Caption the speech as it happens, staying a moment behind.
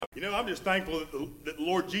I'm just thankful that the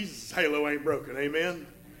Lord Jesus' halo ain't broken. Amen.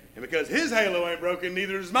 And because his halo ain't broken,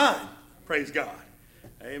 neither is mine. Praise God.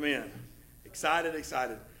 Amen. Excited.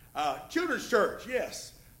 Children's church,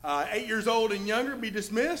 yes. 8 years old and younger, be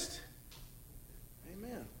dismissed.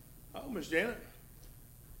 Amen. Oh, Miss Janet.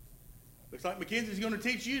 Looks like Mackenzie's going to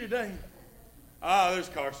teach you today. There's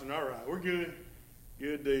Carson. All right, we're good.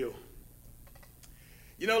 Good deal.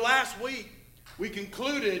 Last week we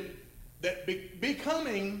concluded that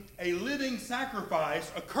becoming a living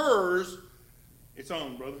sacrifice occurs. It's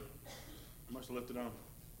on, brother. I must have left it on.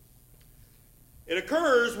 It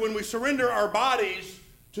occurs when we surrender our bodies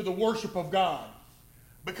to the worship of God.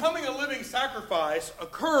 Becoming a living sacrifice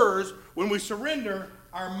occurs when we surrender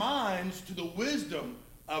our minds to the wisdom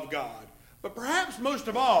of God. But perhaps most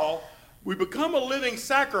of all, we become a living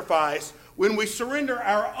sacrifice when we surrender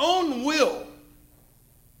our own will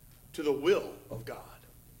to the will of God.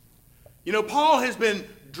 Paul has been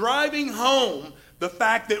driving home the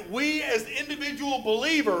fact that we as individual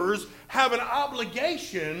believers have an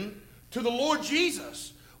obligation to the Lord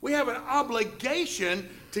Jesus. We have an obligation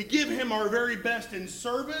to give him our very best in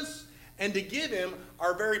service and to give him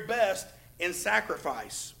our very best in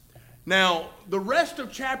sacrifice. Now, the rest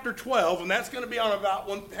of chapter 12, and that's going to be on about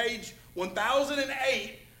page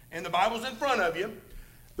 1008, and the Bible's in front of you.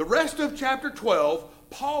 The rest of chapter 12,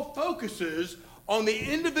 Paul focuses on the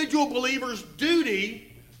individual believer's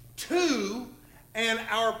duty to and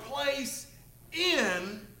our place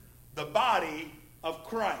in the body of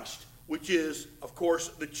Christ, which is, of course,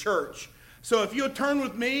 the church. So if you'll turn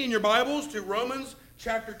with me in your Bibles to Romans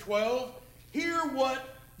chapter 12, hear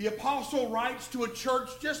what the apostle writes to a church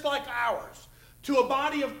just like ours, to a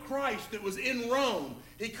body of Christ that was in Rome.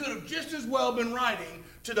 He could have just as well been writing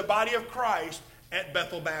to the body of Christ at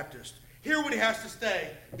Bethel Baptist. Hear what he has to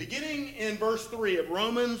say, beginning in verse 3 of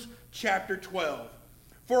Romans chapter 12.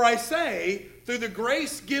 For I say, through the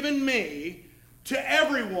grace given me, to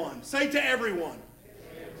everyone. Say to everyone.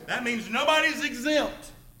 That means nobody's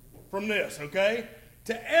exempt from this, okay?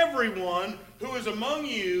 To everyone who is among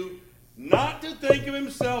you, not to think of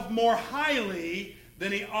himself more highly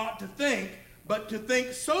than he ought to think, but to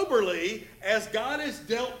think soberly, as God has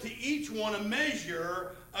dealt to each one a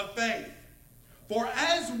measure of faith. For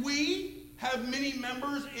as we have many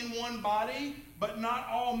members in one body, but not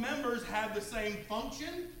all members have the same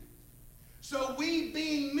function, so we,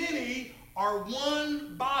 being many, are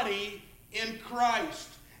one body in Christ,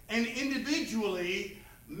 and individually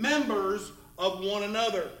members of one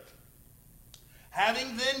another.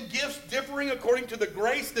 Having then gifts differing according to the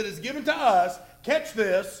grace that is given to us, catch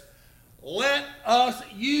this, let us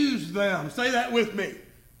use them. Say that with me.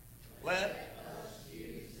 Let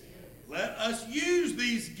us use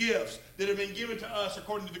these gifts that have been given to us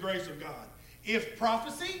according to the grace of God. If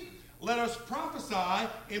prophecy, let us prophesy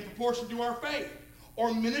in proportion to our faith.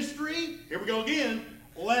 Or ministry, here we go again,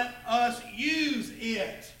 let us use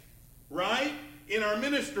it, right, in our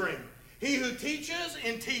ministering. He who teaches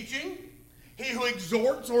in teaching, he who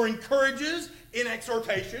exhorts or encourages in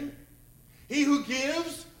exhortation, he who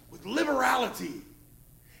gives with liberality,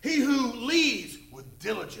 he who leads with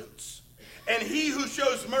diligence, and he who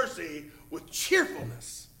shows mercy with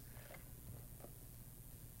cheerfulness.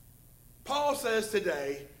 Paul says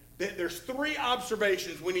today that there's 3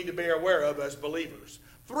 observations we need to be aware of as believers.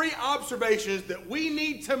 3 observations that we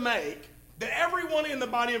need to make, that everyone in the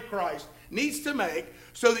body of Christ needs to make,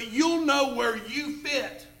 so that you'll know where you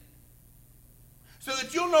fit. So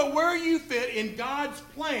that you'll know where you fit in God's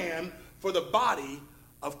plan for the body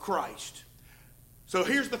of Christ. So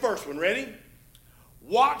here's the first one. Ready?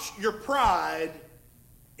 Watch your pride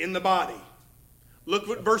in the body. Look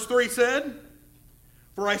what verse 3 said.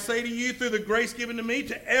 For I say to you, through the grace given to me,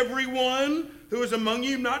 to everyone who is among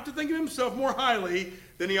you, not to think of himself more highly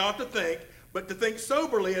than he ought to think, but to think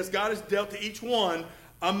soberly, as God has dealt to each one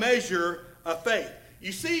a measure of faith.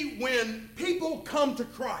 You see, when people come to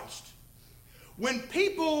Christ, when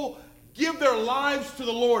people give their lives to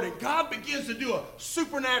the Lord and God begins to do a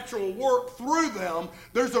supernatural work through them,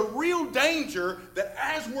 there's a real danger that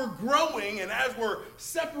as we're growing and as we're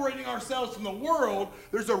separating ourselves from the world,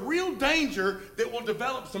 there's a real danger that we'll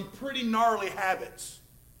develop some pretty gnarly habits.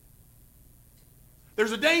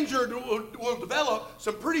 There's a danger that we'll develop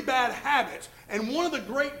some pretty bad habits. And one of the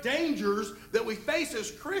great dangers that we face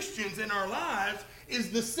as Christians in our lives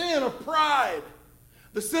is the sin of pride.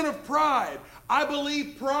 The sin of pride. I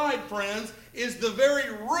believe pride, friends, is the very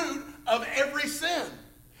root of every sin.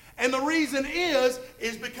 And the reason is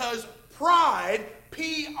because pride,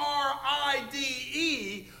 P-R-I-D-E,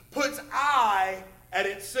 puts I at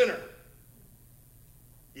its center.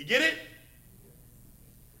 You get it?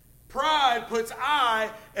 Pride puts I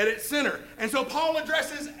at its center. And so Paul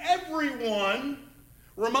addresses everyone,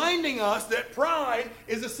 reminding us that pride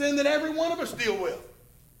is a sin that every one of us deal with.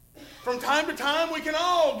 From time to time, we can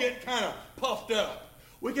all get kind of puffed up.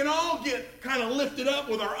 We can all get kind of lifted up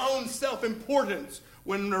with our own self-importance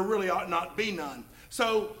when there really ought not be none.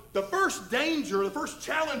 So the first danger, the first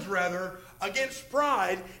challenge rather, against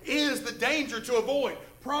pride is the danger to avoid.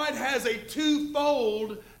 Pride has a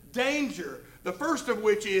twofold danger. The first of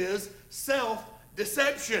which is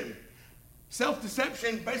self-deception.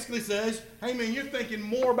 Self-deception basically says, hey man, you're thinking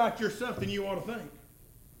more about yourself than you ought to think.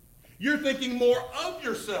 You're thinking more of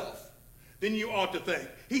yourself than you ought to think.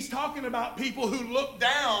 He's talking about people who look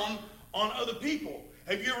down on other people.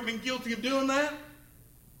 Have you ever been guilty of doing that?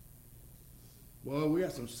 Well, we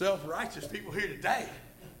got some self-righteous people here today.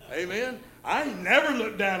 Amen. I ain't never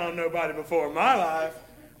looked down on nobody before in my life.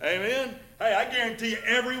 Amen. Hey, I guarantee you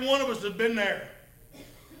every one of us has been there.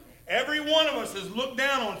 Every one of us has looked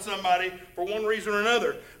down on somebody for one reason or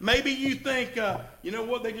another. Maybe you think, you know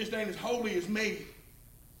what, they just ain't as holy as me.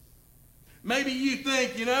 Maybe you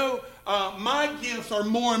think, my gifts are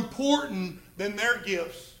more important than their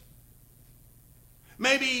gifts.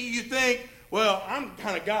 Maybe you think, well, I'm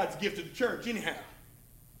kind of God's gift to the church anyhow.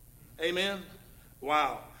 Amen?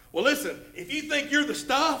 Wow. Well, listen, if you think you're the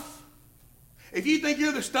stuff,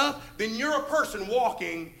 then you're a person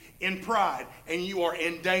walking in pride, and you are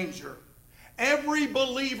in danger. Every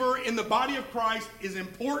believer in the body of Christ is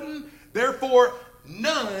important. Therefore,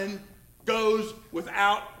 none goes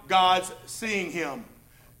without God's seeing him.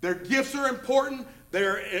 Their gifts are important.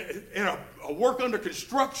 They're in a work under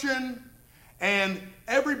construction. And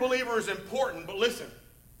every believer is important. But listen,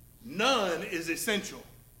 none is essential.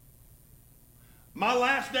 My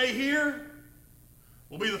last day here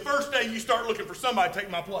will be the first day you start looking for somebody to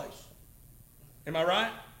take my place. Am I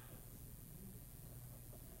right?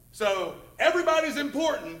 So everybody's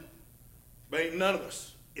important, but ain't none of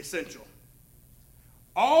us essential.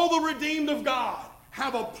 All the redeemed of God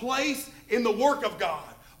have a place in the work of God,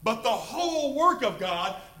 but the whole work of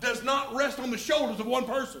God does not rest on the shoulders of one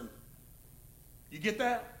person. You get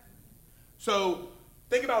that? So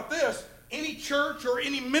think about this. Any church or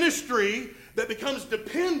any ministry that becomes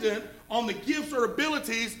dependent on the gifts or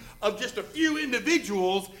abilities of just a few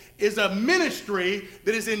individuals is a ministry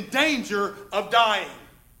that is in danger of dying.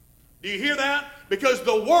 Do you hear that? Because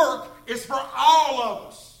the work is for all of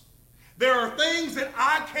us. There are things that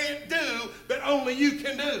I can't do that only you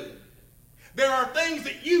can do. There are things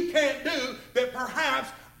that you can't do that perhaps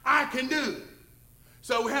I can do.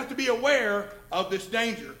 So we have to be aware of this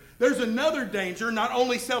danger. There's another danger, not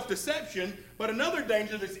only self-deception, but another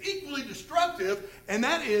danger that's equally destructive, and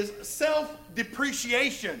that is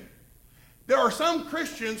self-depreciation. There are some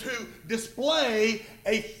Christians who display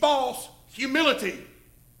a false humility.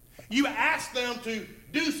 You ask them to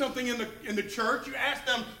do something in the church. You ask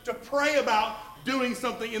them to pray about doing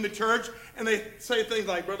something in the church, and they say things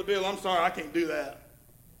like, Brother Bill, I'm sorry, I can't do that.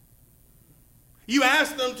 You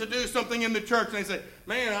ask them to do something in the church, and they say,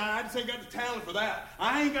 man, I just ain't got the talent for that.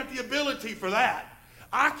 I ain't got the ability for that.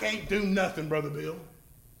 I can't do nothing, Brother Bill.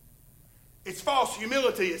 It's false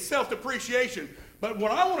humility. It's self-depreciation. But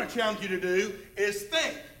what I want to challenge you to do is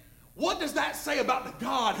think, what does that say about the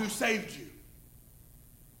God who saved you?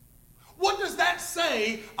 What does that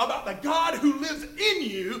say about the God who lives in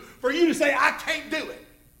you for you to say, I can't do it?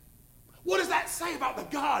 What does that say about the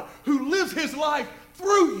God who lives his life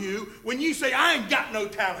through you when you say, I ain't got no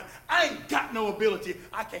talent, I ain't got no ability,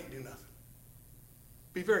 I can't do nothing?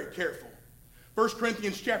 Be very careful. 1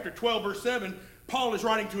 Corinthians chapter 12, verse 7, Paul is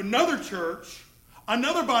writing to another church,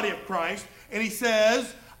 another body of Christ, and he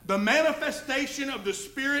says, the manifestation of the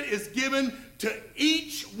Spirit is given to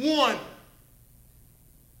each one.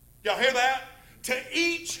 Y'all hear that? To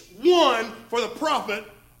each one for the profit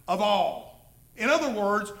of all. In other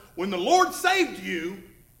words, when the Lord saved you,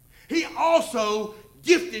 he also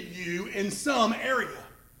gifted you in some area.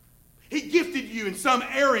 He gifted you in some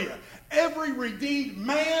area. Every redeemed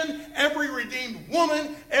man, every redeemed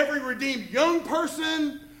woman, every redeemed young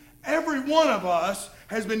person, every one of us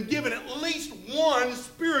has been given at least one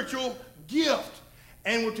spiritual gift.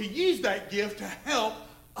 And we're to use that gift to help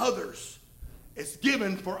others. It's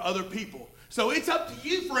given for other people. So it's up to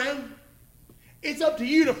you, friend. It's up to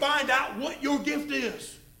you to find out what your gift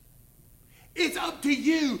is. It's up to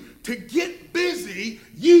you to get busy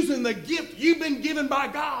using the gift you've been given by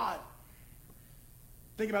God.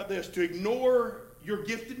 Think about this. To ignore your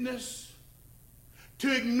giftedness,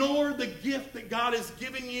 to ignore the gift that God has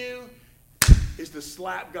given you, is to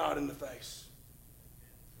slap God in the face.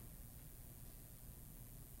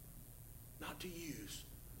 Not to use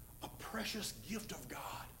a precious gift of God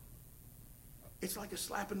it's like a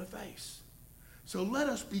slap in the face. So let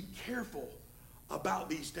us be careful about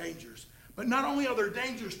these dangers. But not only are there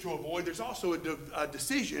dangers to avoid, there's also a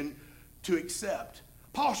decision to accept.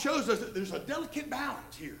 Paul shows us that there's a delicate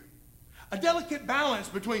balance here. A delicate balance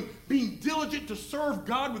between being diligent to serve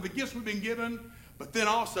God with the gifts we've been given, but then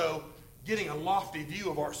also getting a lofty view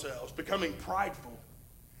of ourselves, becoming prideful.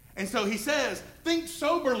 And so he says, think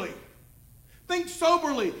soberly. Think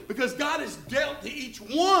soberly, because God has dealt to each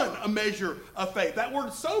one a measure of faith. That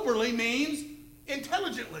word soberly means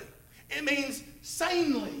intelligently. It means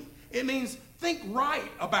sanely. It means think right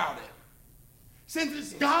about it. Since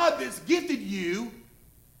it's God that's gifted you,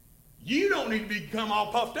 you don't need to become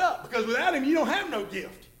all puffed up, because without him, you don't have no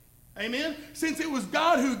gift. Amen? Since it was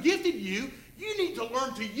God who gifted you, you need to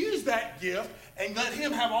learn to use that gift and let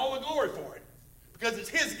him have all the glory for it, because it's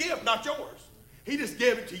his gift, not yours. He just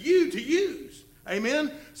gave it to you to use.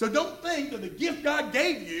 Amen? So don't think that the gift God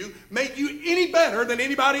gave you made you any better than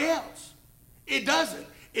anybody else. It doesn't.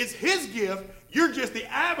 It's his gift. You're just the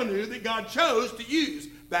avenue that God chose to use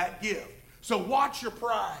that gift. So watch your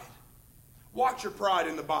pride. Watch your pride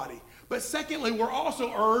in the body. But secondly, we're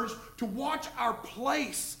also urged to watch our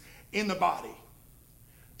place in the body.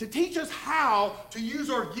 To teach us how to use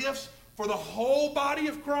our gifts for the whole body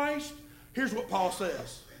of Christ, here's what Paul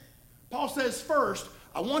says. Paul says, first,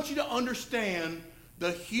 I want you to understand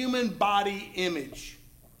the human body image.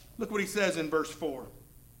 Look what he says in verse 4.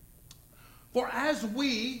 For as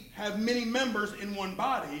we have many members in one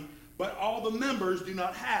body, but all the members do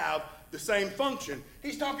not have the same function.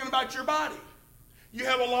 He's talking about your body. You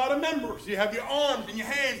have a lot of members. You have your arms and your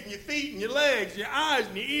hands and your feet and your legs, your eyes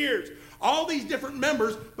and your ears. All these different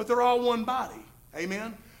members, but they're all one body.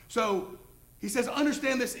 Amen? So he says,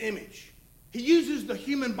 understand this image. He uses the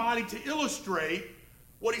human body to illustrate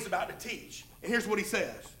what he's about to teach. And here's what he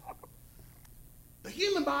says. The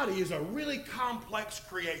human body is a really complex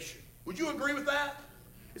creation. Would you agree with that?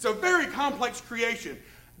 It's a very complex creation.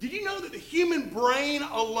 Did you know that the human brain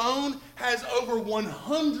alone has over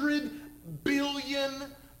 100 billion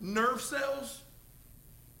nerve cells?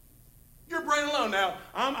 Your brain alone. Now,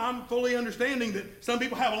 I'm fully understanding that some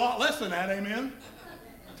people have a lot less than that, amen?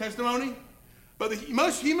 Testimony? But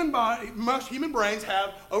most human brains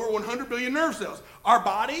have over 100 billion nerve cells. Our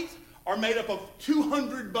bodies are made up of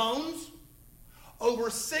 200 bones, over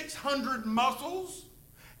 600 muscles,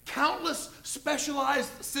 countless specialized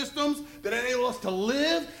systems that enable us to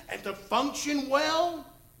live and to function well.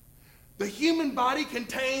 The human body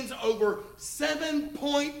contains over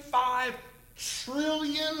 7.5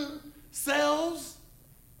 trillion cells,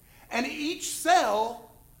 and each cell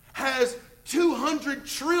has 200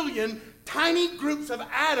 trillion tiny groups of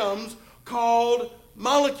atoms called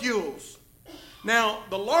molecules. Now,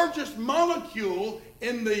 the largest molecule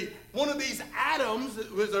in one of these atoms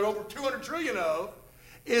that was there over 200 trillion of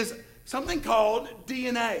is something called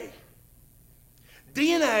DNA.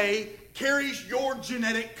 DNA carries your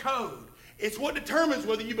genetic code. It's what determines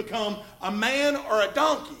whether you become a man or a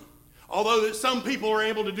donkey, although that some people are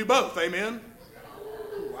able to do both. Amen?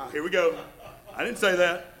 Wow, here we go. I didn't say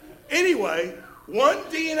that. Anyway, one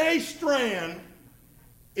DNA strand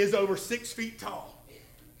is over 6 feet tall.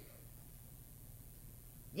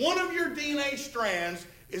 One of your DNA strands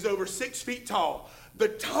is over 6 feet tall. The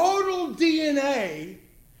total DNA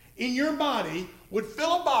in your body would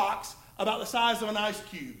fill a box about the size of an ice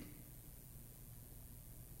cube.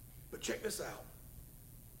 But check this out.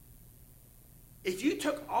 If you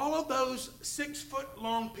took all of those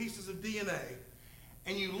 6-foot-long pieces of DNA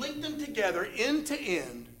and you linked them together end to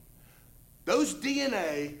end, those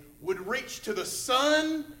DNA would reach to the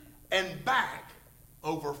sun and back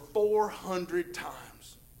over 400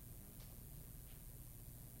 times.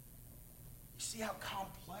 You see how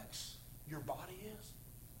complex your body is?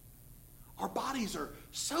 Our bodies are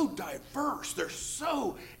so diverse. They're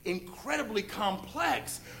so incredibly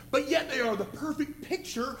complex, but yet they are the perfect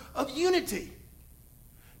picture of unity.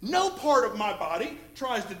 No part of my body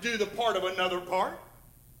tries to do the part of another part.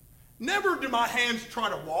 Never do my hands try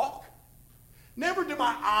to walk. Never do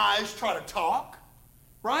my eyes try to talk,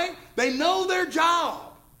 right? They know their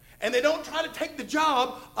job, and they don't try to take the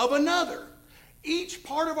job of another. Each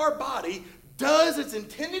part of our body does its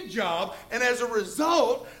intended job, and as a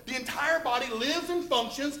result, the entire body lives and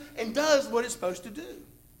functions and does what it's supposed to do.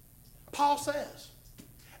 Paul says,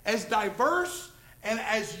 as diverse and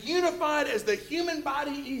as unified as the human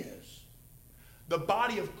body is, the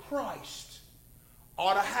body of Christ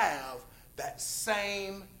ought to have that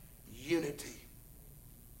same unity.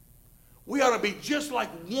 We ought to be just like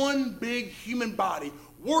one big human body,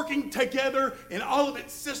 working together in all of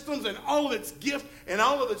its systems and all of its gifts and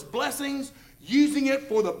all of its blessings, using it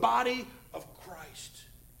for the body of Christ.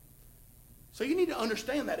 So you need to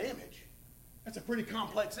understand that image. That's a pretty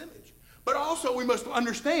complex image. But also we must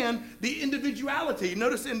understand the individuality.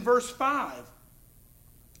 Notice in verse 5.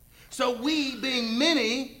 So we, being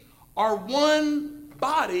many, are one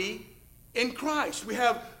body in Christ. We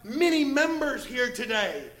have many members here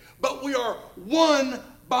today, but we are one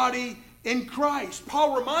body in Christ.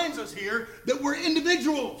 Paul reminds us here that we're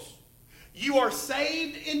individuals. You are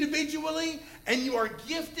saved individually, and you are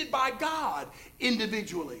gifted by God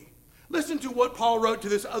individually. Listen to what Paul wrote to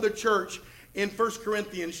this other church in 1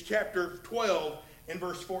 Corinthians chapter 12 and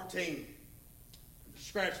verse 14.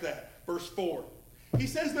 Scratch that, verse 4. He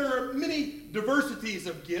says there are many diversities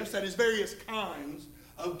of gifts, that is various kinds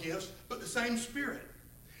of gifts, but the same Spirit.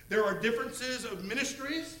 There are differences of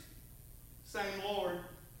ministries, same Lord.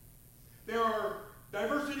 There are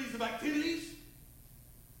diversities of activities,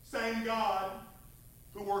 same God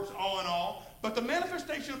who works all in all. But the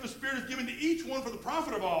manifestation of the Spirit is given to each one for the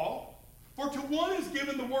profit of all. For to one is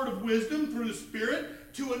given the word of wisdom through the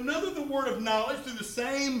Spirit, to another the word of knowledge through the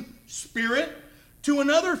same Spirit, to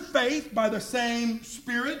another faith by the same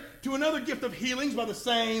Spirit, to another gift of healings by the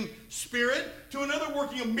same Spirit, to another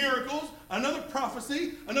working of miracles, another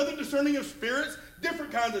prophecy, another discerning of spirits,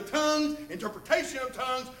 different kinds of tongues, interpretation of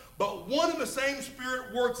tongues, but one and the same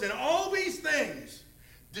Spirit works in all these things,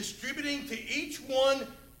 distributing to each one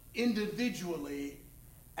individually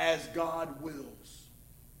as God wills.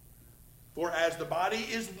 For as the body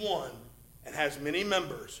is one and has many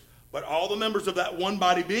members, but all the members of that one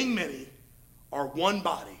body being many are one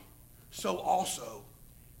body, so also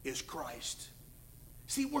is Christ.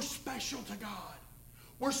 See, we're special to God.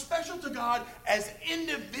 We're special to God as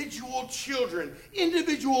individual children,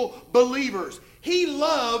 individual believers. He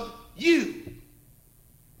loved you.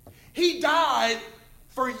 He died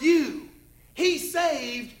for you. He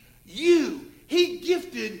saved you. He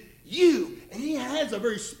gifted you. And he has a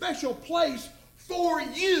very special place for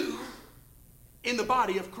you in the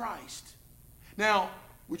body of Christ. Now,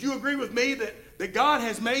 would you agree with me that God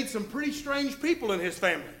has made some pretty strange people in his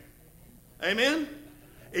family? Amen?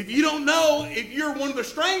 If you don't know if you're one of the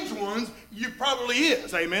strange ones, you probably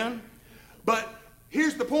is. Amen? But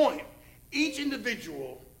here's the point. Each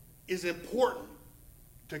individual is important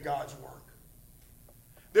to God's work.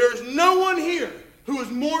 There is no one here who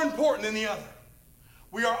is more important than the other.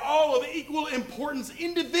 We are all of equal importance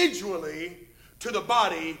individually to the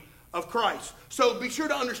body of Christ. So be sure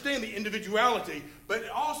to understand the individuality, but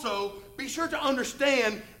also be sure to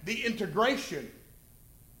understand the integration.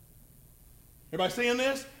 Everybody seeing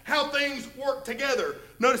this? How things work together.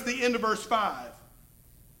 Notice the end of verse 5.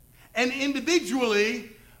 And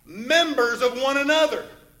individually, members of one another.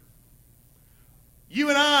 You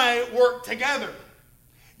and I work together.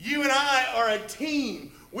 You and I are a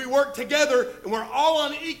team. We work together, and we're all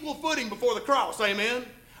on equal footing before the cross. Amen?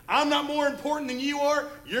 I'm not more important than you are.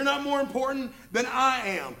 You're not more important than I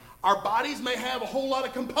am. Our bodies may have a whole lot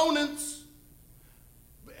of components,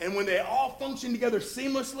 and when they all function together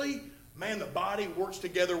seamlessly, man, the body works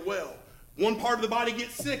together well. One part of the body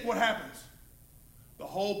gets sick, what happens? The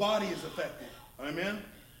whole body is affected. Amen?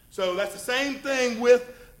 So that's the same thing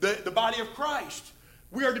with the body of Christ.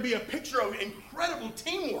 We are to be a picture of incredible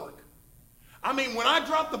teamwork. I mean, when I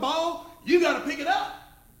drop the ball, you got to pick it up.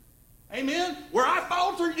 Amen? Where I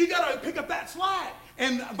falter, you got to pick up that slack.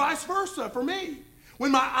 And vice versa for me.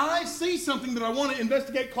 When my eyes see something that I want to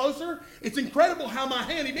investigate closer, it's incredible how my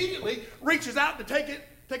hand immediately reaches out to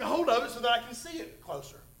take a hold of it so that I can see it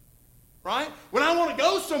closer. Right? When I want to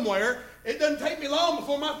go somewhere, it doesn't take me long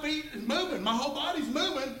before my feet is moving. My whole body's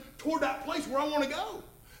moving toward that place where I want to go.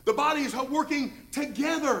 The body is working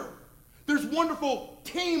together. There's wonderful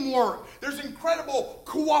teamwork. There's incredible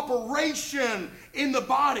cooperation in the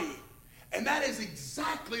body. And that is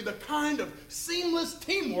exactly the kind of seamless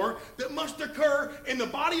teamwork that must occur in the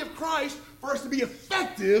body of Christ for us to be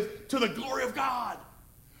effective to the glory of God.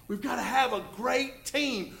 We've got to have a great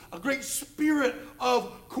team, a great spirit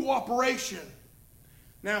of cooperation.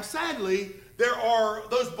 Now, sadly, there are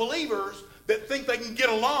those believers that think they can get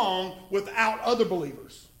along without other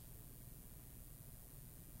believers.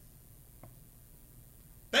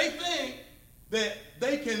 They think that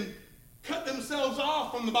they can cut themselves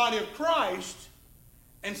off from the body of Christ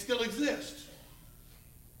and still exist.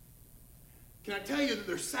 Can I tell you that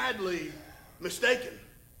they're sadly mistaken?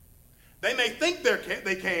 They may think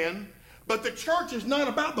they can, but the church is not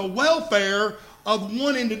about the welfare of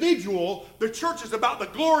one individual. The church is about the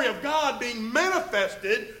glory of God being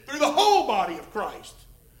manifested through the whole body of Christ.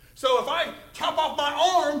 So if I chop off my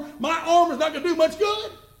arm is not going to do much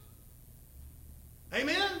good.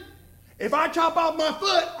 Amen? If I chop off my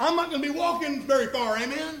foot, I'm not going to be walking very far.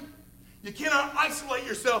 Amen? You cannot isolate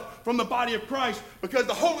yourself from the body of Christ, because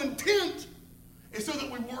the whole intent is so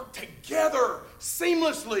that we work together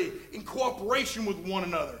seamlessly in cooperation with one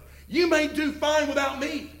another. You may do fine without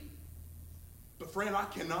me, but friend, I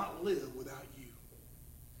cannot live without you.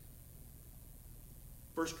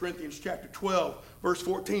 1 Corinthians chapter 12, verse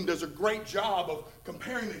 14 does a great job of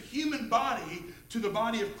comparing the human body to the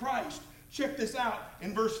body of Christ. Check this out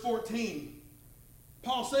in verse 14.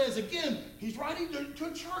 Paul says, again, he's writing to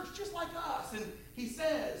a church just like us, and he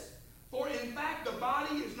says, for in fact the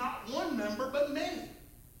body is not one member but many.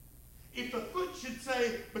 If the foot should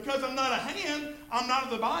say, because I'm not a hand, I'm not of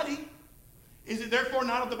the body, is it therefore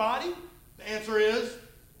not of the body? The answer is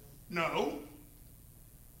no.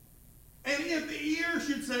 And if the ear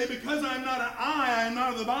should say, because I'm not an eye, I am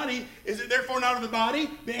not of the body, is it therefore not of the body?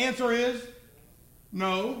 The answer is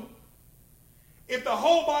no. If the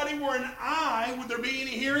whole body were an eye, would there be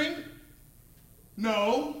any hearing?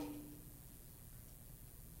 No.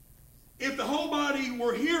 If the whole body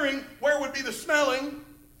were hearing, where would be the smelling?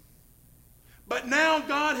 But now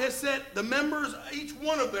God has set the members, each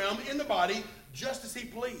one of them, in the body just as he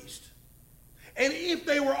pleased. And if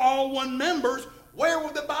they were all one members, where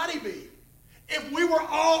would the body be? If we were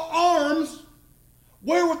all arms,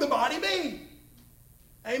 where would the body be?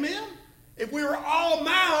 Amen? If we were all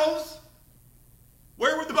mouths,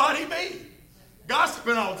 where would the body be?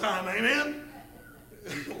 Gossiping all the time, amen?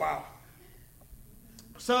 Wow.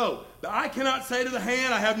 So, the eye cannot say to the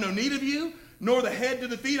hand, I have no need of you, nor the head to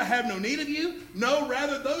the feet, I have no need of you. No,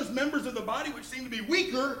 rather those members of the body which seem to be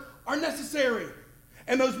weaker are necessary.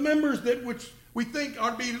 And those members that which we think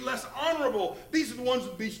are to be less honorable, these are the ones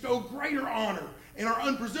that bestow greater honor. And our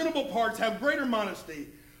unpresentable parts have greater modesty,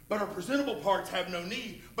 but our presentable parts have no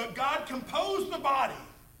need. But God composed the body,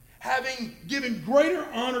 having given greater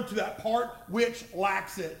honor to that part which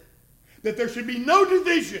lacks it. That there should be no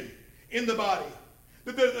division in the body.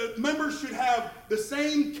 That the members should have the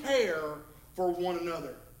same care for one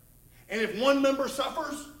another. And if one member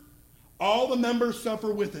suffers, all the members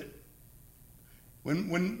suffer with it.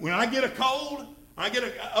 When I get a cold, I get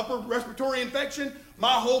an upper respiratory infection,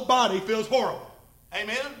 my whole body feels horrible.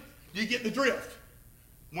 Amen? You get the drift.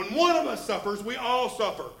 When one of us suffers, we all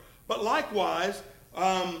suffer. But likewise,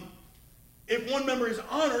 if one member is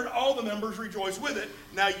honored, all the members rejoice with it.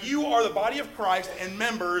 Now you are the body of Christ and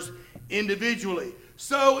members individually.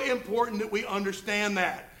 So important that we understand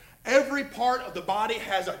that. Every part of the body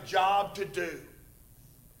has a job to do.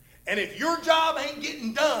 And if your job ain't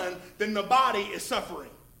getting done, then the body is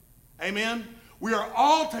suffering. Amen? We are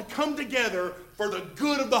all to come together for the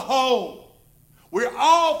good of the whole. We're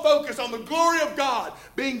all focused on the glory of God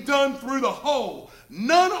being done through the whole.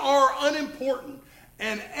 None are unimportant,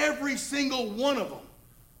 and every single one of them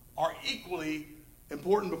are equally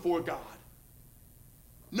important before God.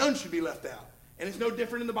 None should be left out. And it's no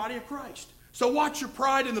different in the body of Christ. So watch your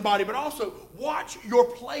pride in the body, but also watch your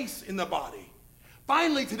place in the body.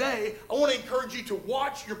 Finally, today, I want to encourage you to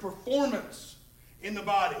watch your performance in the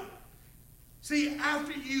body. See,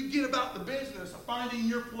 after you get about the business of finding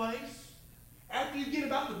your place, after you get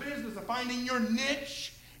about the business of finding your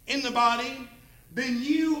niche in the body, then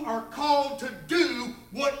you are called to do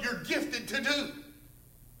what you're gifted to do.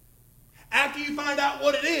 After you find out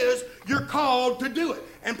what it is, you're called to do it.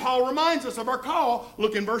 And Paul reminds us of our call.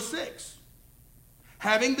 Look in verse 6.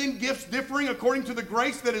 Having then gifts differing according to the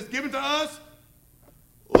grace that is given to us,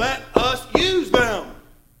 let us use them.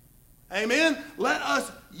 Amen? Let us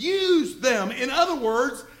use them. In other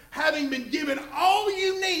words, having been given all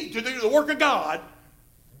you need to do the work of God,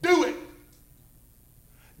 do it.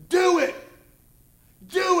 Do it.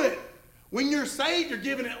 Do it. When you're saved, you're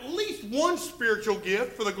given at least one spiritual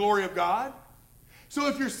gift for the glory of God. So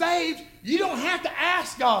if you're saved, you don't have to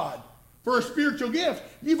ask God for a spiritual gift.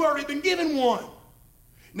 You've already been given one.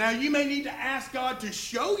 Now, you may need to ask God to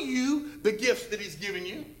show you the gifts that he's given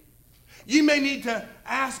you. You may need to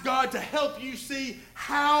ask God to help you see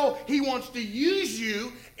how he wants to use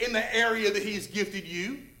you in the area that he's gifted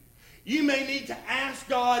you. You may need to ask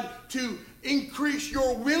God to increase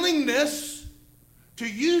your willingness to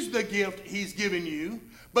use the gift he's given you.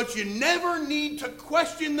 But you never need to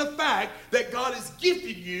question the fact that God has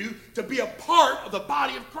gifted you to be a part of the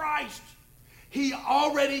body of Christ. He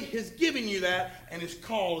already has given you that, and his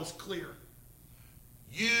call is clear.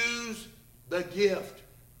 Use the gift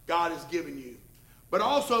God has given you. But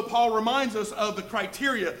also, Paul reminds us of the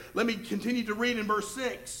criteria. Let me continue to read in verse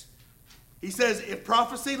 6. He says, if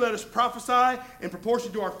prophecy, let us prophesy in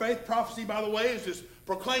proportion to our faith. Prophecy, by the way, is just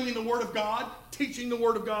proclaiming the word of God, teaching the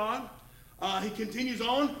word of God. He continues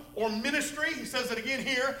on. Or ministry, he says it again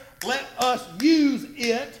here, let us use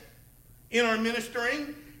it in our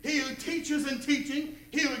ministering. He who teaches in teaching.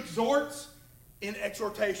 He who exhorts in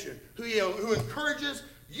exhortation. Who encourages.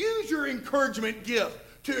 Use your encouragement gift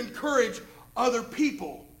to encourage other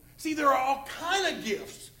people. See, there are all kind of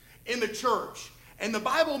gifts in the church. And the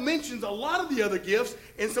Bible mentions a lot of the other gifts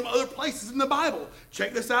in some other places in the Bible.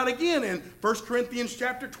 Check this out again in 1 Corinthians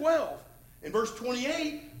chapter 12. In verse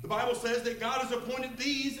 28, the Bible says that God has appointed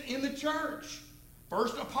these in the church.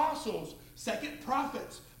 First, apostles. Second,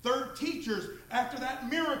 prophets. Third, teachers. After that,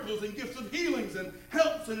 miracles and gifts of healings and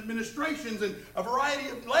helps and administrations and a variety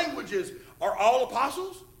of languages. Are all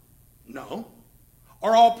apostles? No.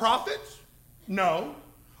 Are all prophets? No.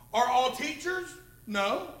 Are all teachers?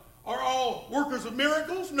 No. Are all workers of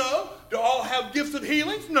miracles? No. Do all have gifts of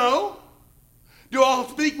healings? No. Do all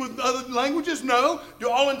speak with other languages? No. Do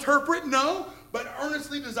all interpret? No. But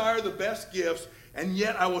earnestly desire the best gifts, and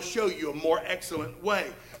yet I will show you a more excellent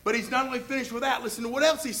way. But he's not only finished with that. Listen to what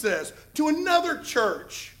else he says. To another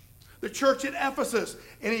church, the church at Ephesus,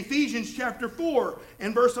 in Ephesians chapter 4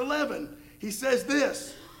 and verse 11, he says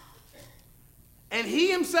this, and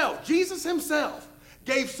he himself, Jesus himself,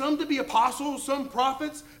 gave some to be apostles, some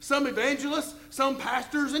prophets, some evangelists, some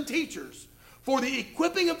pastors and teachers, for the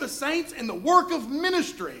equipping of the saints and the work of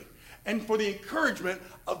ministry, and for the encouragement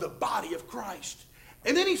of the body of Christ.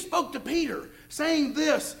 And then he spoke to Peter, saying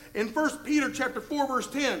this in 1 Peter chapter 4, verse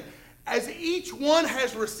 10, as each one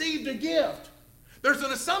has received a gift. There's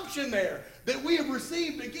an assumption there that we have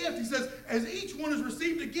received a gift. He says, as each one has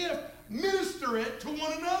received a gift, minister it to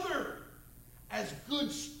one another as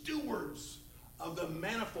good stewards of the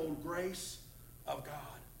manifold grace of God.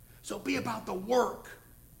 So be about the work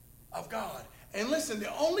of God. And listen,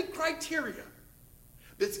 the only criteria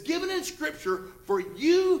that's given in Scripture for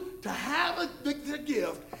you to have the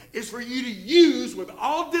gift is for you to use with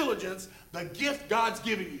all diligence the gift God's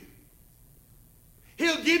given you.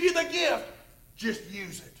 He'll give you the gift. Just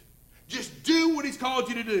use it. Just do what he's called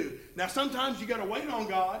you to do. Now, sometimes you got to wait on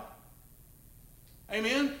God.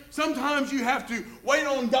 Amen? Sometimes you have to wait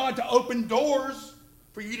on God to open doors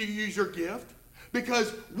for you to use your gift.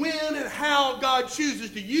 Because when and how God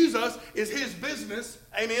chooses to use us is his business.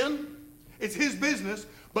 Amen? It's his business.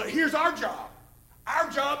 But here's our job. Our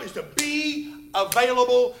job is to be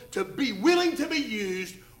available, to be willing to be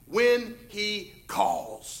used when he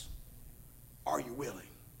calls. Are you willing?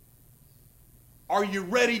 Are you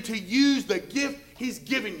ready to use the gift he's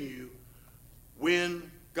given you when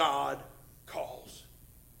God calls?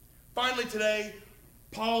 Finally today,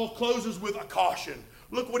 Paul closes with a caution.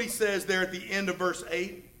 Look what he says there at the end of verse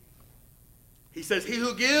 8. He says, he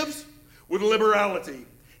who gives with liberality,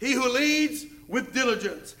 he who leads with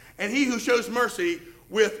diligence, and he who shows mercy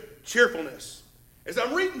with cheerfulness. As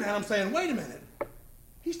I'm reading that, I'm saying, wait a minute.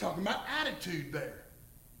 He's talking about attitude there.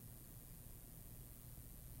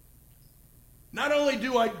 Not only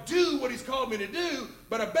do I do what he's called me to do,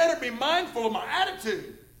 but I better be mindful of my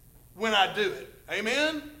attitude when I do it.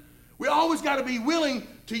 Amen? We always got to be willing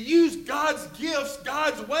to use God's gifts,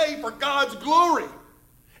 God's way for God's glory.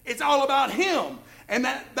 It's all about him. And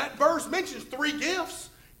that verse mentions 3 gifts: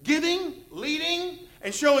 giving, leading,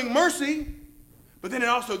 and showing mercy. But then it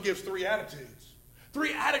also gives 3 attitudes.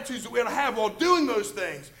 3 attitudes that we ought to have while doing those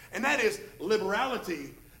things. And that is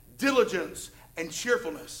liberality, diligence, and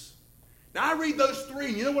cheerfulness. Now, I read those 3,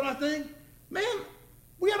 and you know what I think? Man,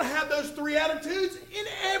 we ought to have those 3 attitudes in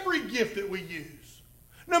every gift that we use.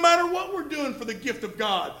 No matter what we're doing for the gift of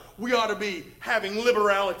God, we ought to be having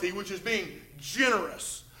liberality, which is being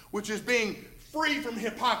generous, which is being free from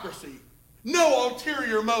hypocrisy, no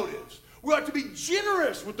ulterior motives. We ought to be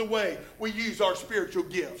generous with the way we use our spiritual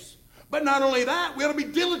gifts. But not only that, we ought to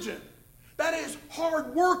be diligent. That is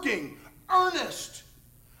hardworking, earnest.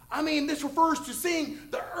 I mean, this refers to seeing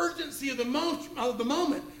the urgency of the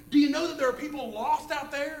moment. Do you know that there are people lost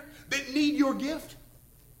out there that need your gift?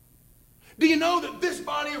 Do you know that this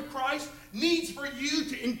body of Christ needs for you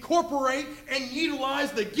to incorporate and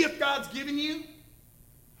utilize the gift God's given you?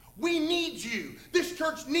 We need you. This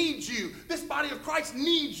church needs you. This body of Christ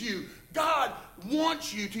needs you. God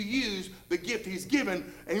wants you to use the gift he's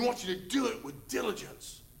given, and he wants you to do it with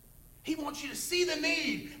diligence. He wants you to see the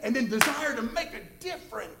need and then desire to make a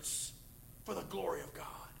difference for the glory of God.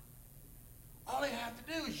 All you have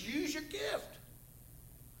to do is use your gift.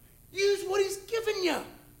 Use what he's given you.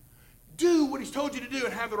 Do what he's told you to do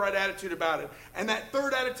and have the right attitude about it. And that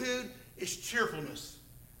third attitude is cheerfulness.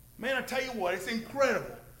 Man, I tell you what, it's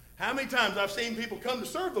incredible how many times I've seen people come to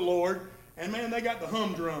serve the Lord, and man, they got the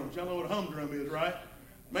humdrums. Y'all know what a humdrum is, right?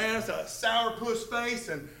 Man, it's a sourpuss face,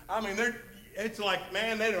 and I mean, it's like,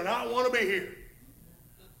 man, they do not want to be here.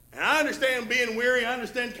 And I understand being weary. I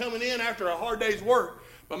understand coming in after a hard day's work.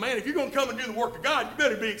 But man, if you're going to come and do the work of God, you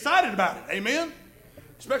better be excited about it. Amen?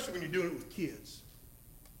 Especially when you're doing it with kids.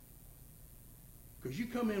 Because you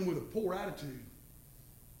come in with a poor attitude.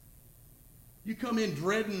 You come in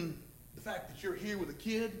dreading the fact that you're here with a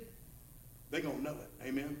kid, they're going to know it.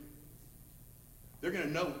 Amen? They're going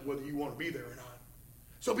to know whether you want to be there or not.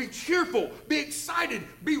 So be cheerful, be excited,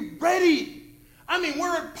 be ready. I mean,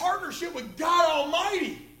 we're in partnership with God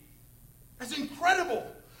Almighty. That's incredible.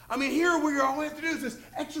 I mean, here all we have to do is just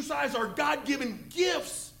exercise our God-given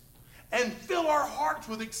gifts and fill our hearts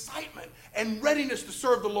with excitement and readiness to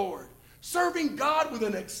serve the Lord. Serving God with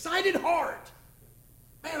an excited heart.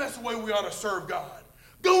 Man, that's the way we ought to serve God.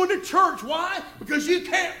 Going to church, why? Because you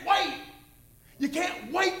can't wait. You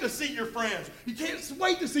can't wait to see your friends. You can't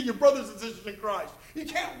wait to see your brothers and sisters in Christ. You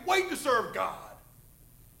can't wait to serve God.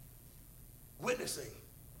 Witnessing.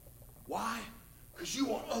 Why? Because you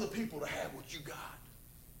want other people to have what you got.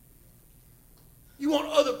 You want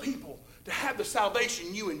other people to have the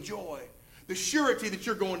salvation you enjoy, the surety that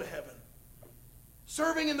you're going to heaven.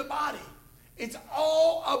 Serving in the body. It's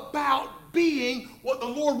all about being what the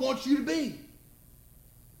Lord wants you to be.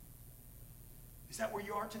 Is that where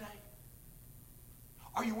you are today?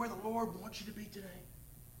 Are you where the Lord wants you to be today?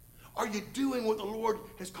 Are you doing what the Lord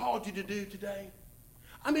has called you to do today?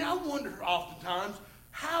 I mean, I wonder oftentimes,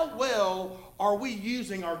 how well are we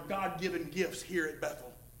using our God-given gifts here at Bethel?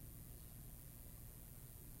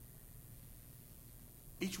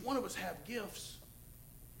 Each one of us have gifts.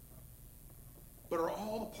 But are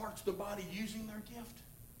all the parts of the body using their gift?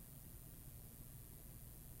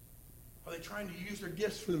 Are they trying to use their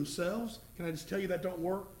gifts for themselves? Can I just tell you that don't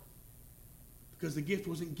work? Because the gift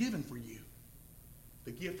wasn't given for you.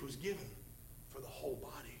 The gift was given for the whole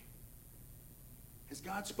body. Has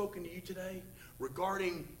God spoken to you today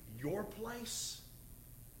regarding your place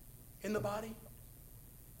in the body?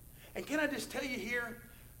 And can I just tell you here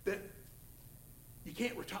that you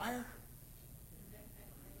can't retire?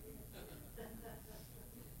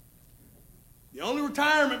 The only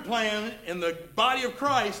retirement plan in the body of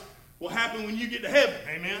Christ will happen when you get to heaven.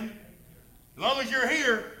 Amen? As long as you're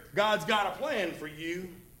here, God's got a plan for you.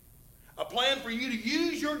 A plan for you to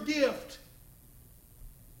use your gift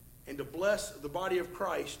and to bless the body of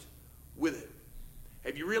Christ with it.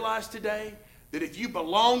 Have you realized today that if you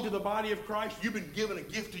belong to the body of Christ, you've been given a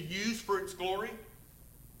gift to use for its glory?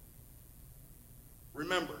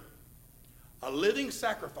 Remember, a living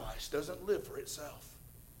sacrifice doesn't live for itself.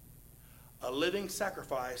 A living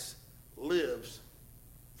sacrifice lives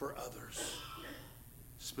for others,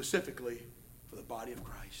 specifically for the body of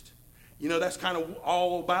Christ. You know, that's kind of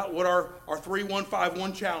all about what our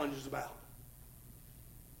 3151 challenge is about.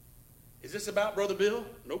 Is this about Brother Bill?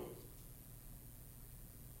 Nope.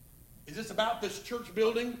 Is this about this church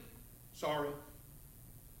building? Sorry.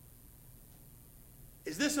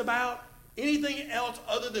 Is this about anything else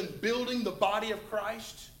other than building the body of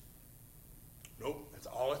Christ? Nope, that's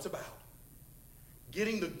all it's about.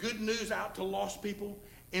 Getting the good news out to lost people,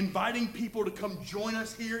 inviting people to come join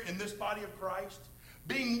us here in this body of Christ,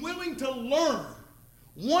 being willing to learn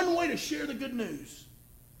one way to share the good news,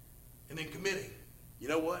 and then committing. You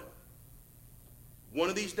know what? One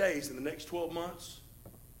of these days in the next 12 months,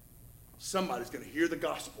 somebody's going to hear the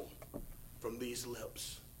gospel from these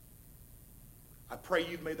lips. I pray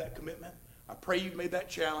you've made that commitment. I pray you've made that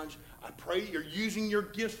challenge. I pray you're using your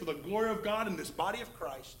gifts for the glory of God in this body of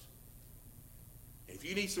Christ. If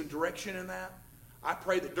you need some direction in that, I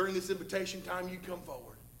pray that during this invitation time you come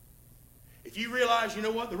forward. If you realize, you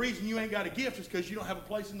know what, the reason you ain't got a gift is because you don't have a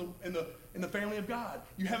place in the family of God.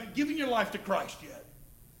 You haven't given your life to Christ yet.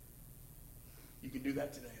 You can do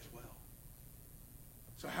that today as well.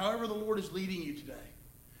 So however the Lord is leading you today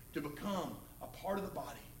to become a part of the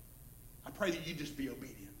body, I pray that you just be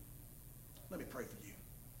obedient. Let me pray for you.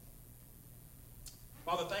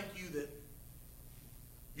 Father, thank you that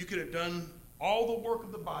you could have done all the work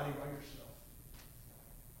of the body by yourself.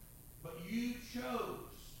 But you chose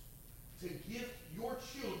to give